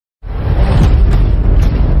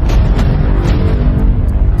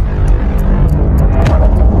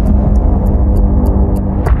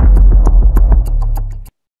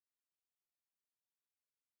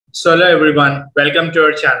So hello everyone, welcome to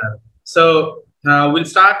our channel. So we'll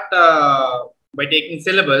start by taking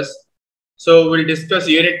syllabus. So we'll discuss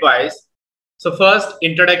unit wise. So first,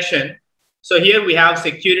 introduction. So here we have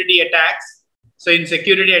security attacks. So in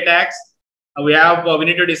security attacks, we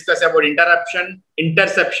need to discuss about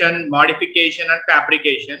interception, modification, and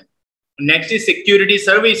fabrication. Next is security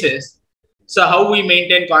services. So how we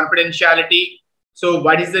maintain confidentiality. So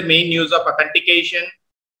what is the main use of authentication?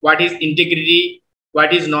 What is integrity?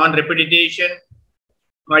 What is non-repetition?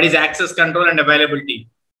 What is access control and availability?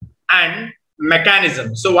 And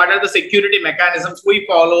mechanisms. So what are the security mechanisms we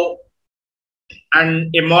follow?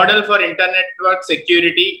 And a model for internet network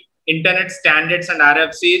security, internet standards and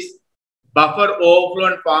RFCs, buffer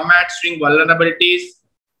overflow and format string vulnerabilities,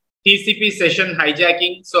 TCP session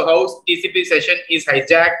hijacking. So how TCP session is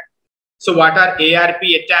hijacked? So what are ARP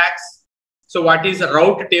attacks? So what is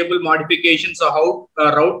route table modification? So how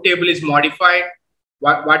a route table is modified?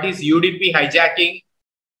 What is UDP hijacking?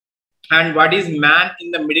 And what is man in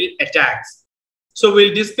the middle attacks? So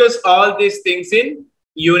we'll discuss all these things in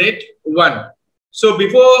unit 1. So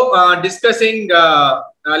before discussing,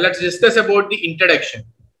 let's discuss about the introduction.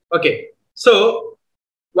 Okay. So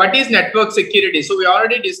what is network security? So we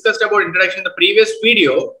already discussed about introduction in the previous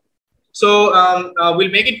video. So we'll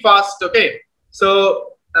make it fast. Okay.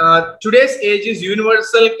 So today's age is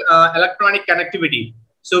universal electronic connectivity.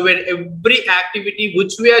 So where every activity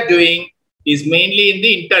which we are doing is mainly in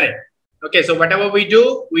the internet. Okay, so whatever we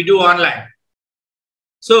do online.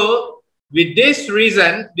 So with this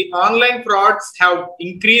reason, the online frauds have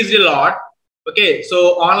increased a lot. Okay,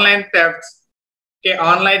 so online thefts, okay,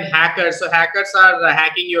 online hackers. So hackers are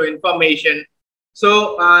hacking your information.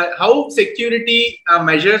 So how security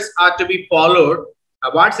measures are to be followed?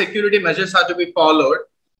 What security measures are to be followed?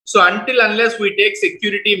 So unless we take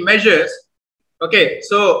security measures, okay,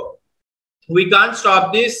 so we can't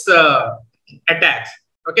stop these attacks.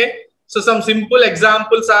 Okay, so some simple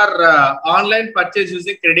examples are online purchase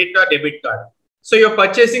using credit or debit card. So you're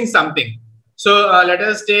purchasing something. So let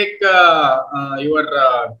us take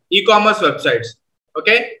your e-commerce websites.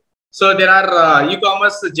 Okay, so there are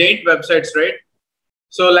e-commerce giant websites, right?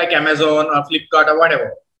 So like Amazon or Flipkart or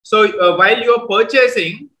whatever. So while you're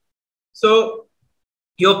purchasing, so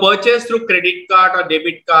you purchase through credit card or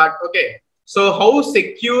debit card. Okay. So how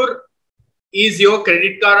secure is your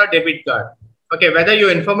credit card or debit card? Okay, whether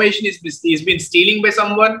your information is been stealing by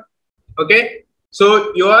someone. Okay,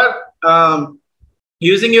 so you are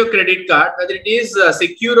using your credit card, whether it is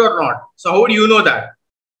secure or not. So how do you know that?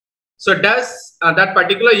 So does that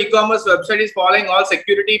particular e-commerce website is following all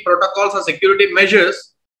security protocols or security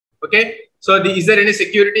measures? Okay, so is there any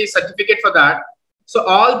security certificate for that? So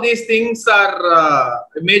all these things are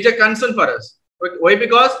a major concern for us. Why?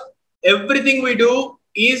 Because everything we do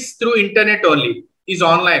is through internet only, is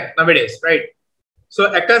online nowadays, right?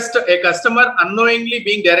 So a customer unknowingly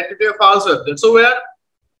being directed to a false website. So we are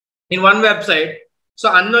in one website. So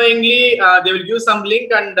unknowingly they will give some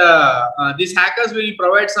link, and these hackers will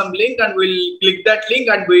provide some link, and we'll click that link,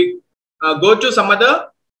 and we go to some other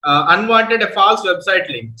unwanted false website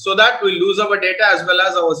link. So that we'll lose our data as well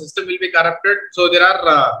as our system will be corrupted. So there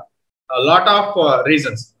are a lot of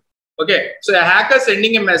reasons. Okay, so a hacker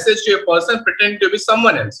sending a message to a person pretending to be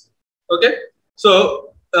someone else. Okay,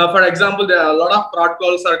 so for example, there are a lot of fraud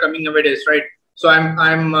calls are coming nowadays, right? So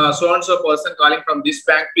I'm so and so person calling from this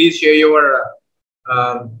bank. Please share your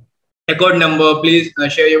account number. Please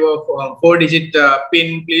share your 4-digit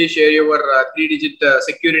PIN. Please share your 3-digit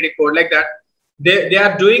security code, like that. They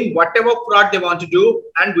are doing whatever fraud they want to do,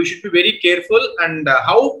 and we should be very careful and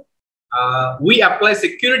how we apply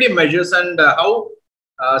security measures and how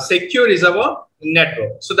secure is our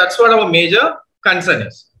network. So that's what our major concern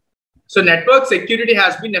is. So network security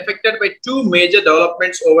has been affected by two major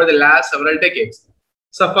developments over the last several decades.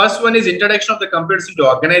 So first one is introduction of the computers into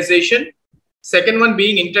organization. Second one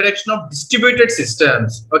being introduction of distributed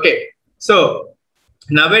systems. Okay. So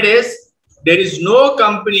nowadays, there is no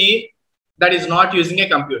company that is not using a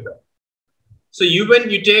computer. So even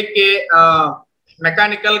you take a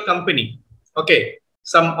mechanical company, okay,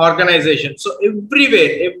 some organization. So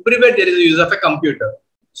everywhere there is a use of a computer.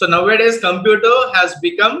 So nowadays computer has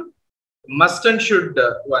become must and should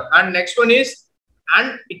one. And next one is,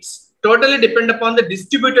 and it's totally depend upon the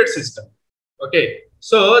distributed system. Okay.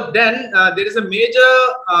 So then there is a major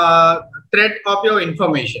threat of your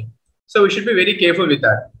information. So we should be very careful with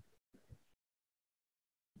that.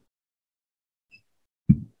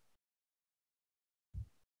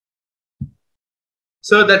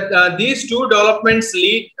 So that these two developments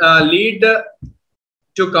lead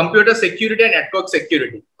to computer security and network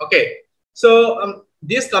security. Okay. So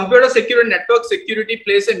this computer security, network security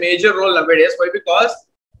plays a major role nowadays. Why? Because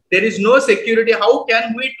there is no security. How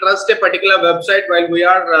can we trust a particular website while we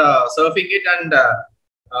are surfing it, and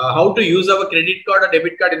how to use our credit card or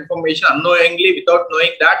debit card information unknowingly without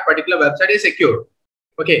knowing that particular website is secure?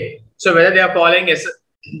 Okay, so whether they are following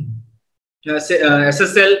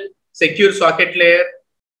SSL, secure socket layer,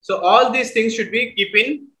 so all these things should be keep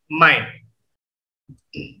in mind.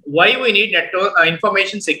 Why we need network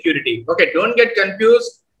information security? Okay, don't get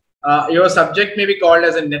confused. Your subject may be called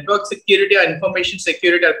as a network security or information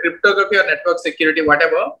security or cryptography or network security,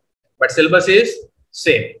 whatever, but syllabus is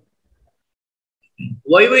same.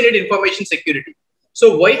 Why we need information security?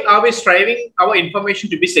 So why are we striving our information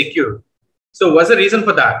to be secure? So what's the reason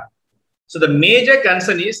for that? So the major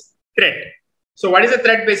concern is threat. So what is a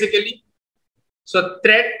threat basically? So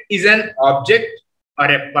threat is an object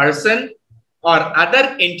or a person or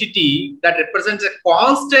other entity that represents a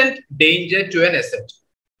constant danger to an asset.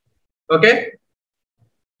 Okay.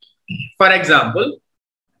 For example,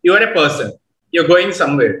 you are a person, you're going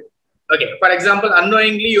somewhere. Okay. For example,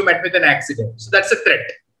 unknowingly you met with an accident. So that's a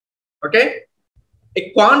threat. Okay.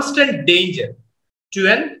 A constant danger to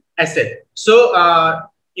an asset. So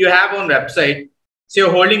you have on website, so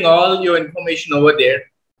you're holding all your information over there.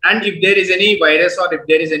 And if there is any virus or if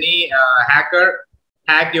there is any hacker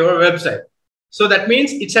hack your website, so that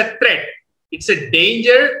means it's a threat. It's a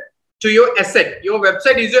danger to your asset. Your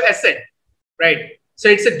website is your asset, right? So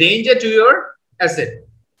it's a danger to your asset.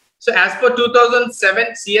 So as per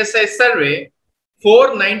 2007 CSI survey,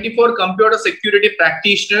 494 computer security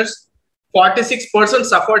practitioners, 46%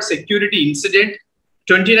 suffered security incident,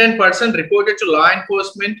 29% reported to law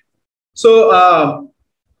enforcement. So,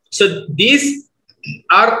 so these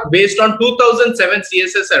are based on 2007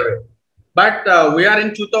 CSI survey, but we are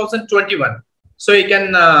in 2021. So you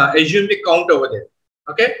can assume the count over there.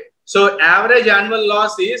 Okay. So average annual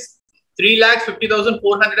loss is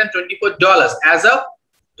 $350,424 as of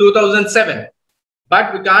 2007.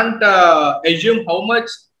 But we can't assume how much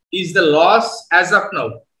is the loss as of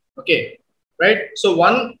now. Okay. Right. So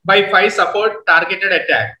 1 by 5 suffered targeted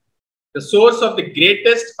attack, the source of the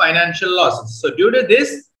greatest financial losses. So due to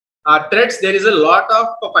this threats, there is a lot of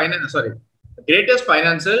greatest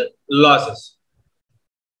financial losses.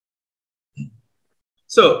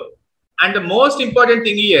 So, and the most important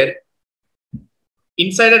thing here,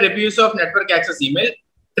 insider abuse of network access email,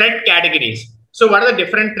 threat categories. So what are the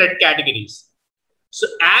different threat categories? So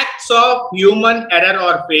acts of human error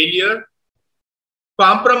or failure,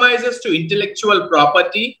 compromises to intellectual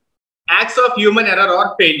property, acts of human error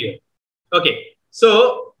or failure. Okay.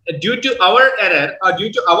 So due to our error or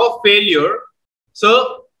due to our failure,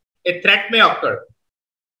 so a threat may occur.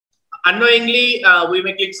 Unknowingly, we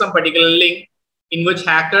may click some particular link in which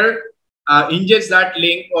hacker injects that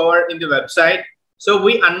link over in the website. So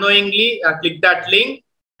we unknowingly click that link,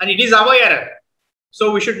 and it is our error.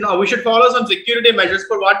 So we should follow some security measures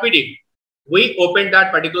for what we did. We opened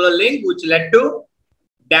that particular link, which led to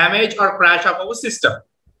damage or crash of our system,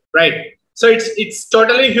 right? So it's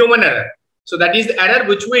totally human error. So that is the error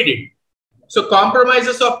which we did. So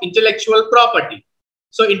compromises of intellectual property.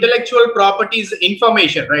 So intellectual property is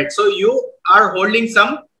information, right? So you are holding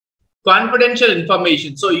some confidential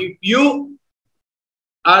information. So if you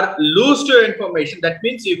are lose to your information, that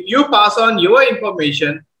means if you pass on your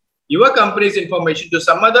information, your company's information to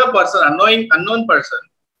some other person, unknown person,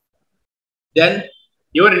 then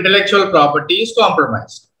your intellectual property is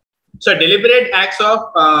compromised. So deliberate acts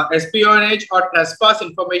of espionage or trespass,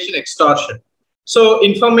 information extortion. So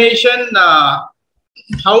information,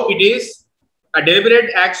 how it is, a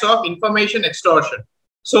deliberate acts of information extortion.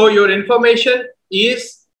 So your information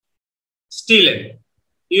is stolen.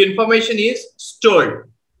 Your information is stolen.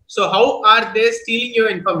 So how are they stealing your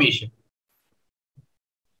information?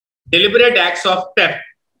 Deliberate acts of theft,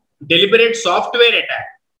 deliberate software attack.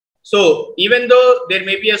 So even though there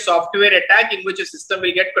may be a software attack in which a system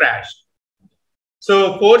will get crashed.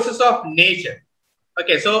 So forces of nature.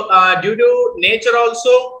 Okay, so due to nature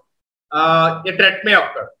also, a threat may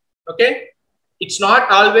occur. Okay, it's not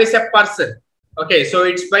always a person. Okay, so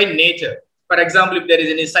it's by nature. For example, if there is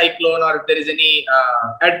any cyclone or if there is any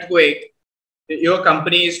earthquake, your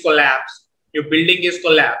company is collapsed, your building is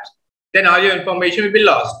collapsed, then all your information will be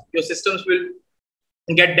lost. Your systems will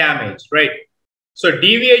get damaged, right? So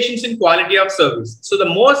deviations in quality of service. So the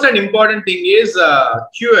most and important thing is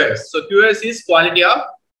QoS. So QoS is quality of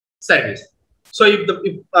service. So if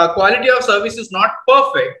the quality of service is not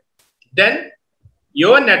perfect, then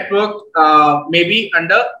your network may be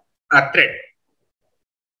under a threat.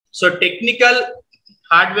 So technical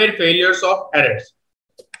hardware failures of errors.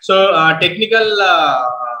 So technical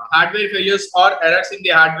hardware failures or errors in the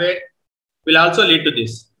hardware will also lead to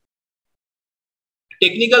this.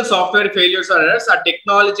 Technical software failures or errors are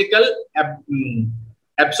technological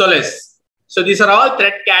obsolescence. So these are all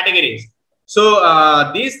threat categories.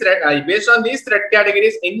 So these threat, based on these threat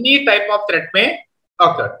categories, any type of threat may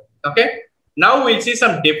occur. Okay. Now we'll see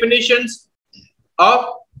some definitions of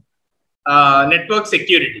network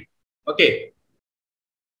security. Okay.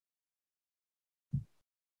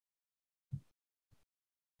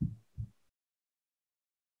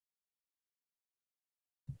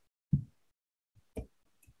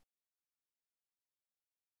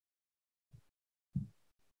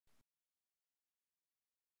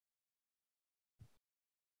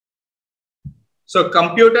 So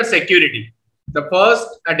computer security. The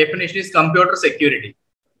first definition is computer security.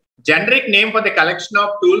 Generic name for the collection of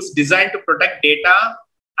tools designed to protect data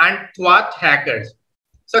and thwart hackers.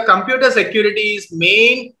 So computer security is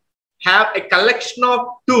have a collection of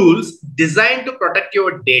tools designed to protect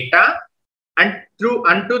your data and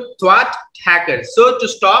to thwart hackers. So to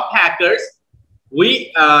stop hackers,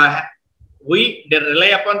 we rely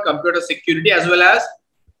upon computer security, as well as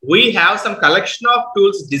we have some collection of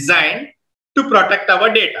tools designed to protect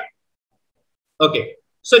our data. Okay,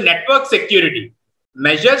 so network security,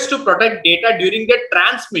 measures to protect data during the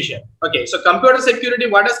transmission. Okay, so computer security,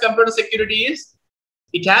 what does computer security is?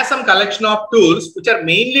 It has some collection of tools which are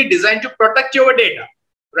mainly designed to protect your data,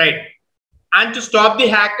 right? And to stop the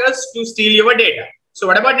hackers to steal your data. So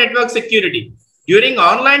what about network security? During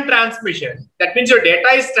online transmission, that means your data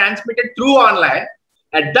is transmitted through online.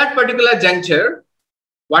 At that particular juncture,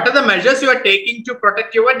 what are the measures you are taking to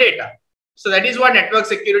protect your data? So that is what network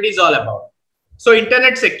security is all about. So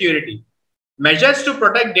internet security, measures to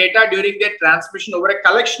protect data during their transmission over a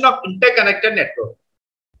collection of interconnected network.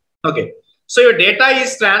 Okay, so your data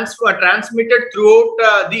is transmitted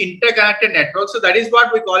throughout the interconnected network. So that is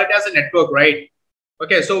what we call it as a network, right?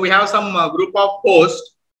 Okay, so we have some group of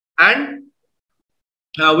hosts, and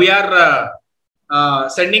we are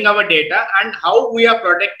sending our data, and how we are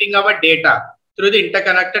protecting our data through the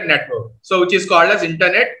interconnected network. So which is called as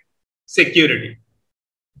internet security.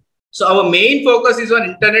 So our main focus is on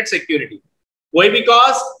internet security. Why?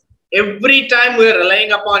 Because every time we are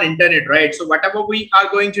relying upon internet, right? So whatever we are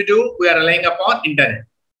going to do, we are relying upon internet.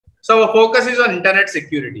 So our focus is on internet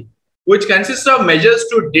security, which consists of measures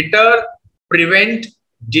to deter, prevent,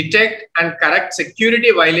 detect, and correct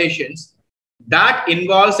security violations that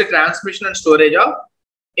involves the transmission and storage of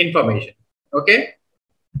information. Okay.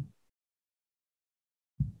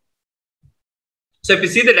 So if you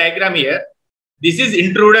see the diagram here, this is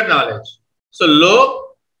intruder knowledge. So low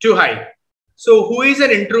to high. So who is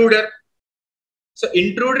an intruder? So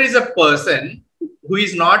intruder is a person who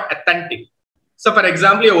is not authentic. So for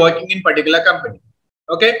example, you're working in particular company.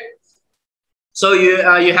 Okay. So you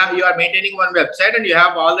are maintaining one website, and you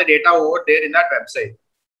have all the data over there in that website.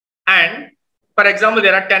 And for example,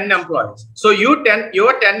 there are 10 employees. So your 10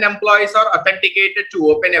 employees are authenticated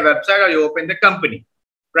to open a website, or you open the company,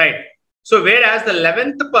 right? So whereas the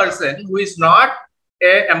 11th person, who is not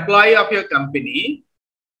an employee of your company,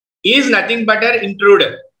 is nothing but an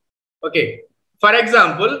intruder. Okay. For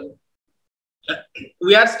example,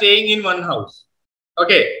 we are staying in one house.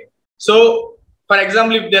 Okay. So for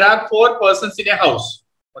example, if there are 4 persons in a house,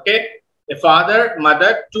 okay, a father,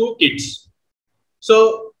 mother, 2 kids.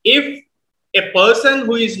 So if a person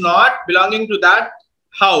who is not belonging to that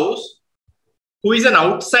house, who is an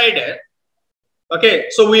outsider, okay,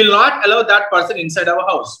 so we will not allow that person inside our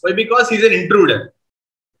house. Why? Because he's an intruder.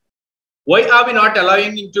 Why are we not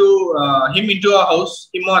allowing him into our house,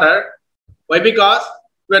 him or her? Why? Because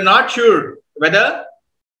we are not sure whether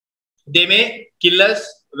they may kill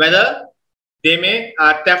us, whether they may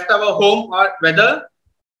theft our home, or whether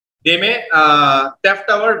they may theft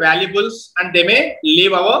our valuables, and they may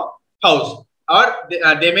leave our house, or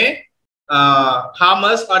they may harm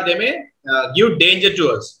us, or they may give danger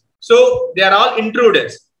to us. So they are all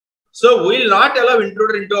intruders. So we will not allow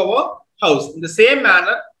intruder into our house. In the same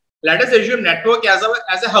manner, let us assume network as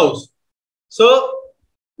a house. So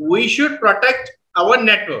we should protect our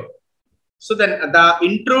network. So then the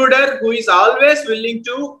intruder who is always willing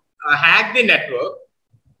to hack the network.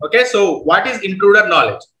 Okay, so what is intruder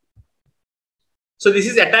knowledge? So this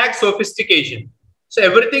is attack sophistication. So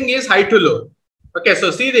everything is high to low. Okay,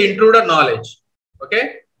 so see the intruder knowledge.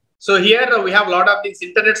 Okay, so here we have a lot of things: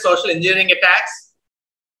 internet social engineering attacks,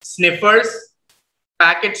 sniffers,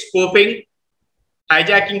 packet spoofing,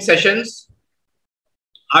 hijacking sessions,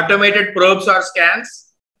 automated probes or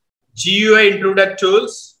scans, GUI intruder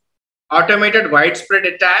tools, automated widespread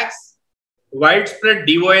attacks, widespread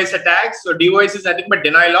DOS attacks. So DOS is nothing but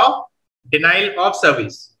denial of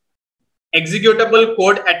service. executable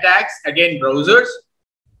code attacks, again browsers,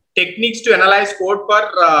 techniques to analyze code for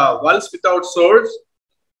vulns without source,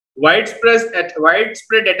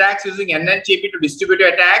 widespread attacks using NNGP to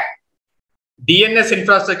distributed attack, DNS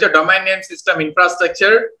infrastructure, domain name system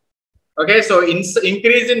infrastructure. Okay, so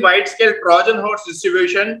increase in wide scale Trojan horse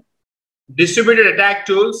distribution, distributed attack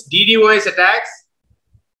tools, DDoS attacks,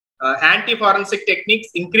 anti-forensic techniques,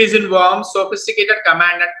 increase in worms, sophisticated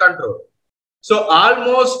command and control. So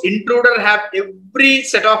almost intruder have every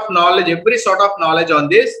set of knowledge, every sort of knowledge on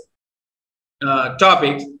this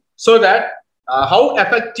topics, so that how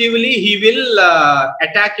effectively he will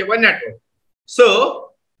attack your network. So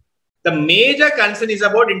the major concern is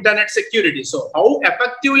about internet security. So how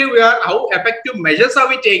effective measures are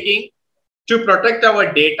we taking to protect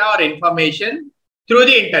our data or information through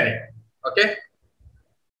the internet? Okay.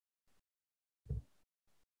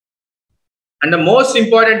 And the most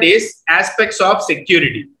important is aspects of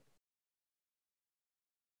security.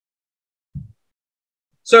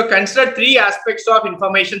 So consider three aspects of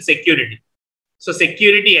information security. So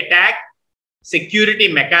security attack,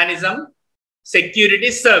 security mechanism,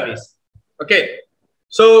 security service. Okay.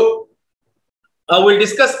 So we'll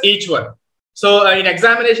discuss each one. So in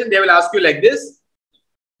examination, they will ask you like this.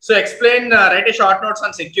 So explain, write a short notes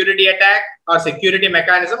on security attack or security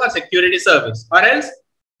mechanism or security service, or else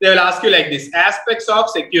they will ask you like this, aspects of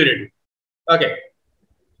security. Okay.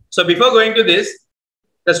 So before going to this,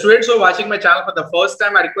 the students who are watching my channel for the first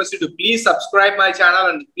time, I request you to please subscribe my channel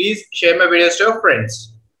and please share my videos to your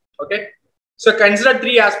friends. Okay. So consider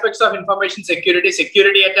three aspects of information security: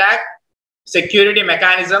 security attack, security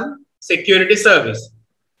mechanism, security service.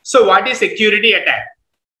 So what is security attack?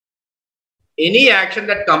 Any action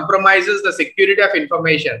that compromises the security of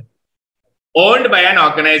information owned by an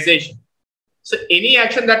organization. So any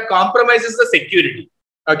action that compromises the security.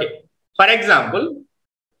 Okay. For example,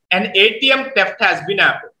 an ATM theft has been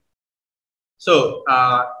happened. So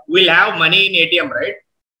we'll have money in ATM, right?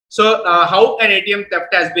 So how an ATM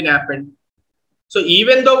theft has been happened? So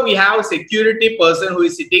even though we have a security person who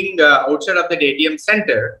is sitting outside of the ATM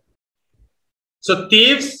center, so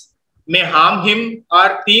thieves may harm him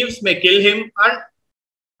or thieves may kill him,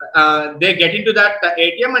 and they get into that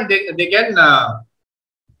ATM and they can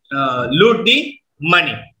loot the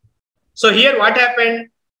money. So here what happened?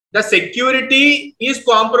 The security is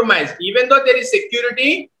compromised. Even though there is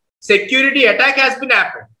security attack has been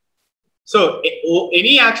happened. So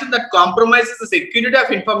any action that compromises the security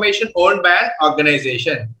of information owned by an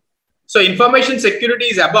organization. So information security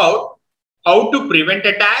is about how to prevent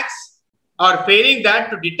attacks or failing that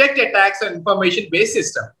to detect attacks on information-based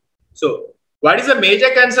system. So what is the major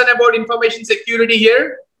concern about information security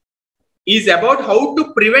here? Is about how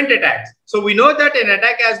to prevent attacks. So we know that an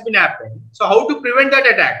attack has been happened. So how to prevent that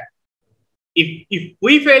attack? If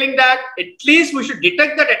we failing that, at least we should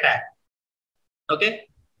detect that attack. Okay.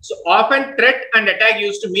 So often threat and attack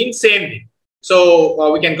used to mean same thing.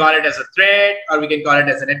 So we can call it as a threat or we can call it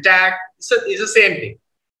as an attack. So it's the same thing.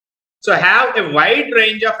 So have a wide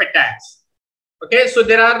range of attacks. Okay. So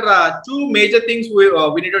there are two major things we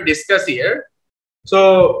need to discuss here.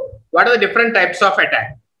 So what are the different types of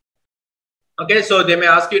attack? Okay, so they may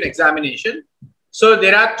ask you an examination. So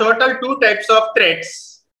there are total two types of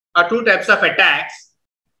threats or two types of attacks: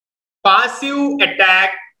 passive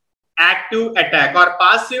attack, active attack, or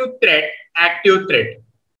passive threat, active threat.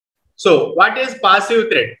 So what is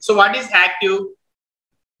passive threat? So what is active?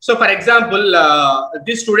 So for example,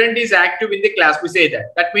 this student is active in the class. We say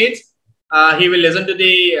that. That means he will listen to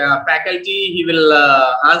the faculty. He will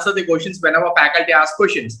answer the questions whenever faculty asks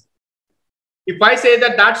questions. If I say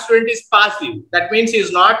that that student is passive, that means he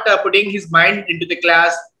is not putting his mind into the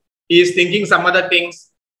class. He is thinking some other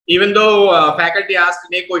things. Even though faculty asks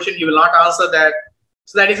a question, he will not answer that.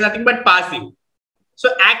 So that is nothing but passive.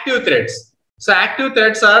 So active threats. So active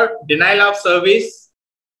threats are denial of service.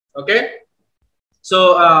 Okay.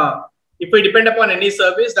 So if we depend upon any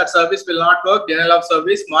service, that service will not work. Denial of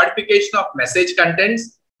service, modification of message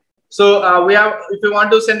contents. So we have, if you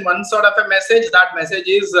want to send one sort of a message, that message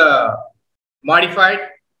is modified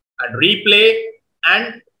and replay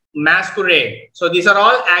and masquerade. So these are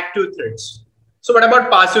all active threats. So what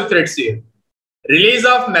about passive threats here? Release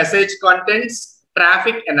of message contents,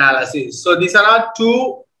 traffic analysis. So these are our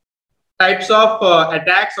two types of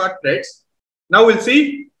attacks or threats. Now we'll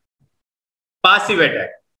see passive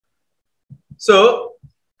attack. So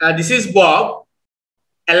this is Bob,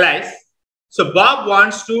 Alice. So Bob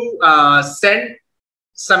wants to send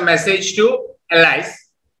some message to Alice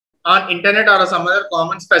on internet or some other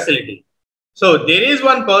commons facility. So there is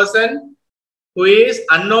one person who is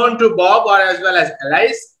unknown to Bob or as well as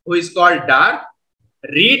Alice, who is called Dark.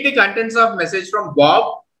 read the contents of message from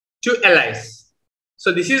Bob to Alice.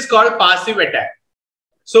 So this is called passive attack.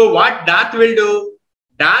 So what Darth will do?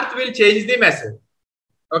 Darth will change the message.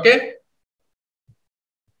 Okay.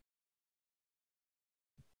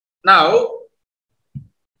 Now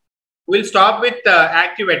we'll stop with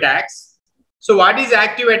active attacks. So what is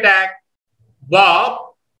active attack?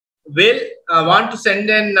 Bob will want to send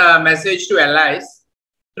a message to Alice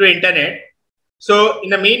through internet. So in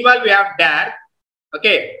the meanwhile, we have Darth.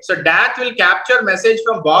 Okay, so Darth will capture message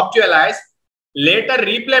from Bob to Alice, later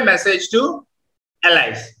replay message to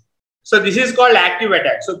Alice. So this is called active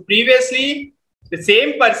attack. So previously the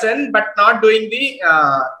same person but not doing the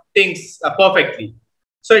things perfectly.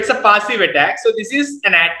 So it's a passive attack. So this is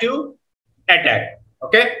an active attack.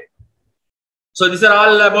 Okay. So these are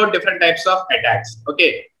all about different types of attacks.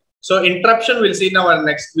 Okay. So interruption we'll see in our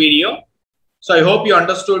next video. So I hope you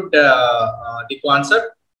understood the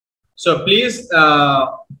concept. So please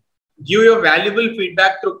give your valuable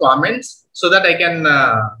feedback through comments so that I can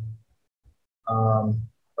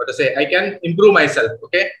I can improve myself.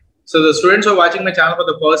 Okay. So the students who are watching my channel for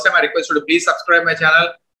the first time, I request you to please subscribe my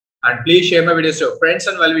channel and please share my videos to your friends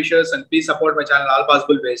and well-wishers, and please support my channel in all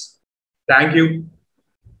possible ways. Thank you.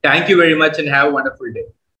 Thank you very much and have a wonderful day.